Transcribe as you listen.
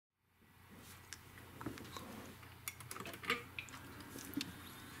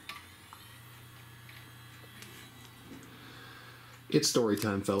It's story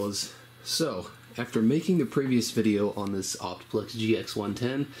time, fellas. So, after making the previous video on this Optiplex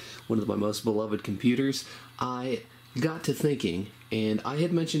GX110, one of my most beloved computers, I got to thinking, and I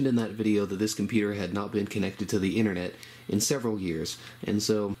had mentioned in that video that this computer had not been connected to the internet in several years, and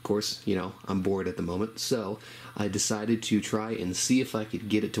so, of course, you know, I'm bored at the moment, so I decided to try and see if I could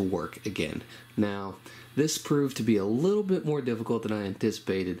get it to work again. Now, this proved to be a little bit more difficult than I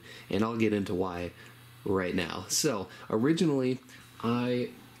anticipated, and I'll get into why right now. So, originally,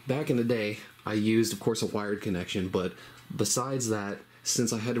 back in the day, I used, of course, a wired connection, but besides that,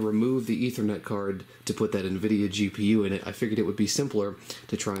 since I had to remove the Ethernet card to put that NVIDIA GPU in it, I figured it would be simpler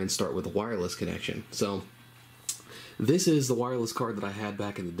to try and start with a wireless connection. So, this is the wireless card that I had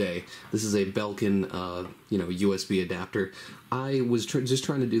back in the day. This is a Belkin, USB adapter. I was just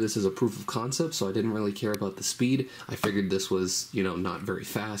trying to do this as a proof of concept, so I didn't really care about the speed. I figured this was, not very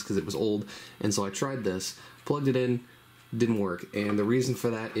fast because it was old, and so I tried this, plugged it in, didn't work, and the reason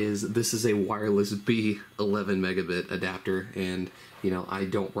for that is this is a wireless B 11 megabit adapter, and I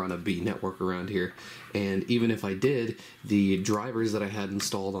don't run a B network around here, and even if I did, the drivers that I had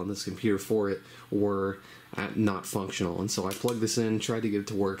installed on this computer for it were not functional, and so I plugged this in, tried to get it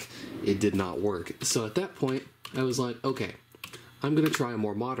to work, it did not work. So at that point, I was like, okay, I'm going to try a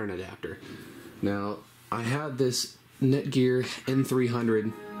more modern adapter. Now, I had this Netgear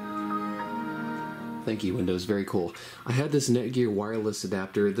N300. Thank you, Windows. Very cool. I had this Netgear wireless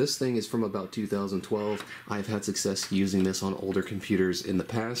adapter. This thing is from about 2012. I've had success using this on older computers in the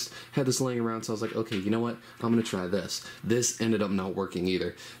past. Had this laying around, so I was like, okay, you know what? I'm going to try this. This ended up not working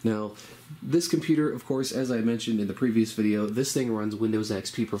either. Now, this computer, of course, as I mentioned in the previous video, this thing runs Windows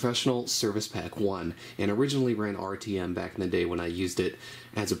XP Professional Service Pack 1, and originally ran RTM back in the day when I used it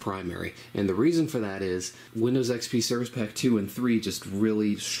as a primary. And the reason for that is Windows XP Service Pack 2 and 3 just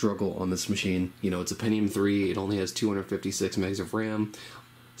really struggle on this machine. It's a Pentium 3, it only has 256 megs of RAM,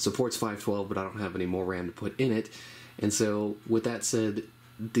 supports 512, but I don't have any more RAM to put in it. And so, with that said,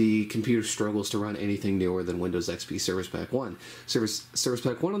 the computer struggles to run anything newer than Windows XP Service Pack 1. Service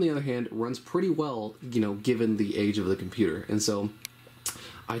Pack 1, on the other hand, runs pretty well, given the age of the computer. And so,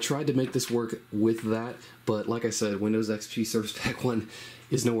 I tried to make this work with that, but like I said, Windows XP Service Pack 1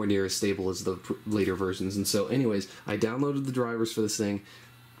 is nowhere near as stable as the later versions. And so, anyways, I downloaded the drivers for this thing,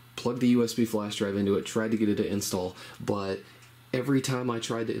 plugged the USB flash drive into it, tried to get it to install, but every time I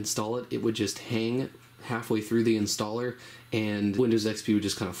tried to install it, it would just hang halfway through the installer, and Windows XP would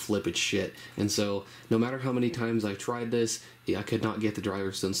just kind of flip its shit. And so, no matter how many times I tried this, I could not get the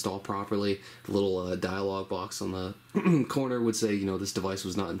drivers to install properly. The little dialog box on the corner would say, this device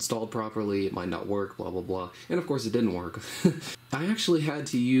was not installed properly, it might not work, blah blah blah. And of course it didn't work. I actually had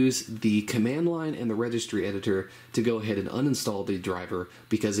to use the command line and the registry editor to go ahead and uninstall the driver,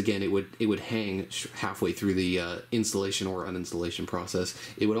 because again, it would hang halfway through the installation or uninstallation process.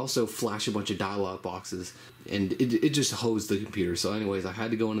 It would also flash a bunch of dialog boxes, and it just hosed the computer. So anyways, I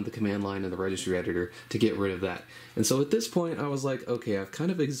had to go into the command line and the registry editor to get rid of that. And so at this point, I was like, okay, I've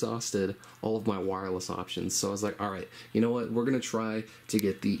kind of exhausted all of my wireless options. So I was like, all right, you know what? We're going to try to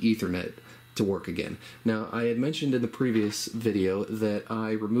get the Ethernet to work again. Now, I had mentioned in the previous video that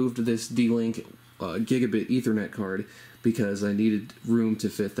I removed this D-Link gigabit Ethernet card because I needed room to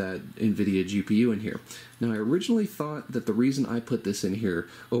fit that NVIDIA GPU in here. Now, I originally thought that the reason I put this in here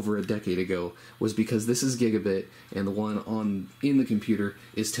over a decade ago was because this is gigabit and the one in the computer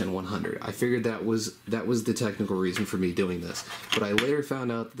is 10100. I figured that was the technical reason for me doing this, but I later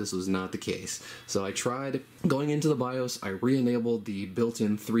found out that this was not the case. So I tried going into the BIOS, I re-enabled the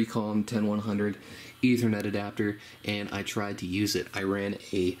built-in 3-COM 10100 Ethernet adapter, and I tried to use it. I ran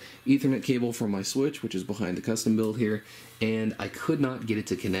a Ethernet cable from my switch, which is behind the custom build here, and I could not get it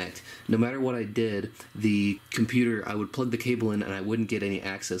to connect. No matter what I did, the computer, I would plug the cable in and I wouldn't get any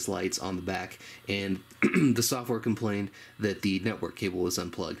access lights on the back, and the software complained that the network cable was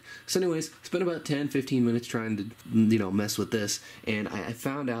unplugged. So anyways, spent about 10-15 minutes trying to, mess with this, and I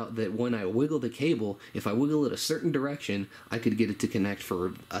found out that when I wiggle the cable, if I wiggle it a certain direction, I could get it to connect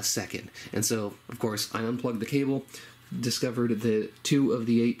for a second. And so, of course, I unplugged the cable, discovered that 2 of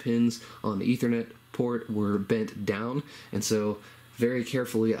the 8 pins on the Ethernet port were bent down, and so very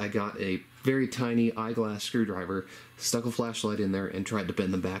carefully I got a very tiny eyeglass screwdriver, stuck a flashlight in there, and tried to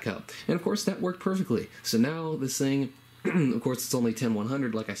bend them back up. And of course that worked perfectly. So now this thing, of course it's only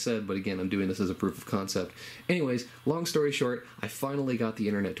 10100 like I said, but again I'm doing this as a proof of concept. Anyways, long story short, I finally got the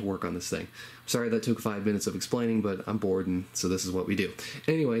internet to work on this thing. Sorry that took 5 minutes of explaining, but I'm bored and so this is what we do.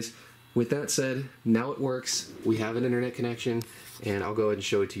 Anyways, with that said, now it works, we have an internet connection, and I'll go ahead and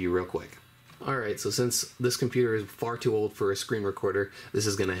show it to you real quick. Alright, so since this computer is far too old for a screen recorder, this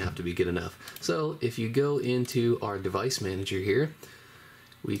is going to have to be good enough. So if you go into our device manager here,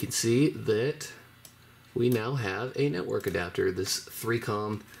 we can see that we now have a network adapter, this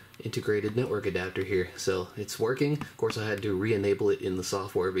 3COM integrated network adapter here. So it's working. Of course, I had to re-enable it in the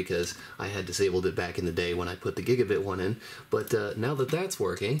software because I had disabled it back in the day when I put the gigabit one in. But now that that's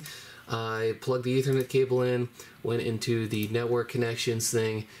working, I plugged the Ethernet cable in, went into the network connections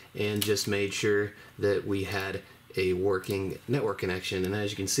thing, and just made sure that we had a working network connection. And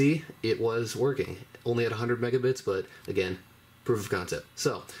as you can see, it was working. Only at 100 megabits, but again, proof of concept.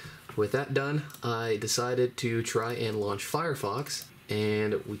 So with that done, I decided to try and launch Firefox,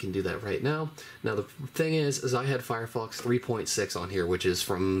 and we can do that right now. Now the thing is I had Firefox 3.6 on here, which is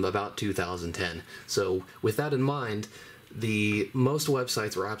from about 2010. So with that in mind, most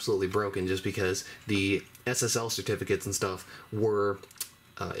websites were absolutely broken just because the SSL certificates and stuff were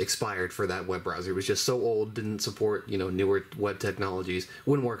expired for that web browser. It was just so old, didn't support, newer web technologies,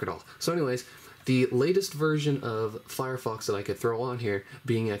 wouldn't work at all. So anyways, the latest version of Firefox that I could throw on here,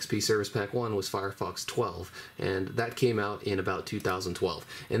 being XP Service Pack 1, was Firefox 12, and that came out in about 2012.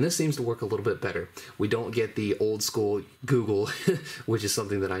 And this seems to work a little bit better. We don't get the old school Google, which is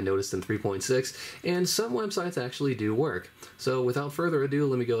something that I noticed in 3.6, and some websites actually do work. So without further ado,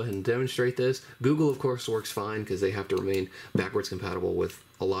 let me go ahead and demonstrate this. Google, of course, works fine because they have to remain backwards compatible with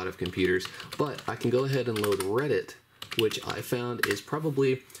a lot of computers, but I can go ahead and load Reddit, which I found is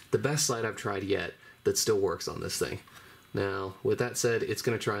probably the best site I've tried yet that still works on this thing. Now, with that said, it's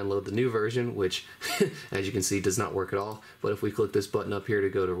going to try and load the new version, which, as you can see, does not work at all. But if we click this button up here to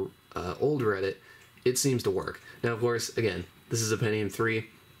go to old Reddit, it seems to work. Now, of course, again, this is a Pentium 3,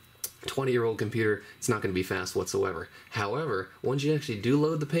 20-year-old computer. It's not going to be fast whatsoever. However, once you actually do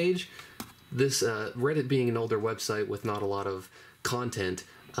load the page, this Reddit being an older website with not a lot of content,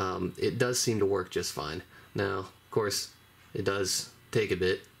 it does seem to work just fine. Now, of course, it does take a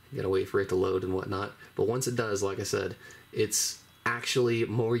bit. You gotta wait for it to load and whatnot. But once it does, like I said, it's actually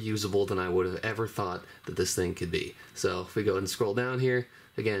more usable than I would have ever thought that this thing could be. So if we go ahead and scroll down here,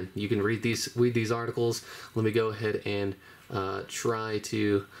 again, you can read these articles. Let me go ahead and try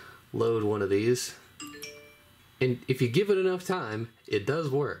to load one of these. And if you give it enough time, it does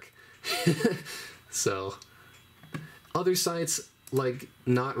work. So, other sites, like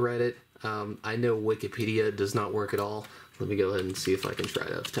not Reddit, I know Wikipedia does not work at all. Let me go ahead and see if I can try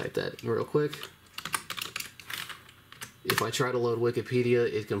to type that real quick. If I try to load Wikipedia,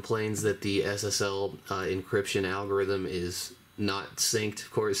 it complains that the SSL encryption algorithm is not synced. Of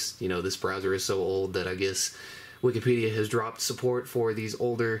course, this browser is so old that I guess Wikipedia has dropped support for these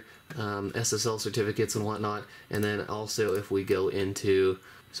older SSL certificates and whatnot. And then also if we go into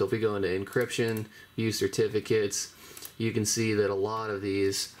encryption, view certificates, you can see that a lot of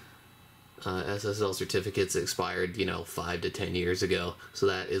these SSL certificates expired, 5 to 10 years ago. So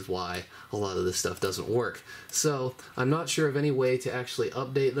that is why a lot of this stuff doesn't work. So I'm not sure of any way to actually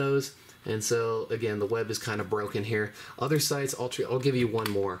update those. And so again, the web is kind of broken here. Other sites, I'll give you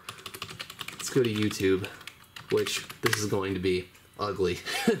one more. Let's go to YouTube, which this is going to be ugly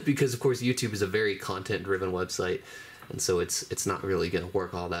because of course YouTube is a very content-driven website, and so it's not really going to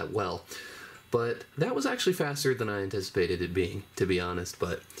work all that well. But that was actually faster than I anticipated it being, to be honest.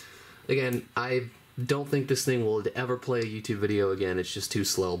 But again, I don't think this thing will ever play a YouTube video again. It's just too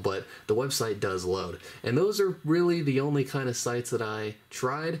slow, but the website does load. And those are really the only kind of sites that I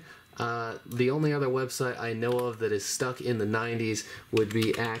tried. The only other website I know of that is stuck in the 90s would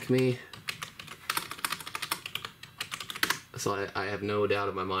be Acme. So I have no doubt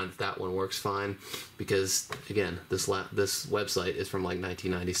in my mind that one works fine because, again, this website is from like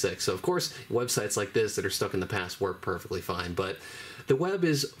 1996. So, of course, websites like this that are stuck in the past work perfectly fine. But the web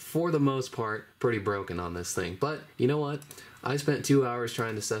is, for the most part, pretty broken on this thing. But you know what? I spent 2 hours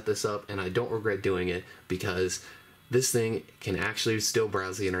trying to set this up, and I don't regret doing it because this thing can actually still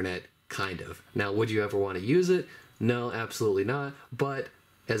browse the internet, kind of. Now, would you ever want to use it? No, absolutely not. But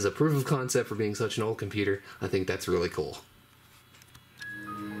as a proof of concept for being such an old computer, I think that's really cool.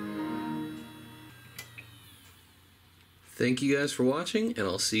 Thank you guys for watching, and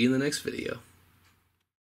I'll see you in the next video.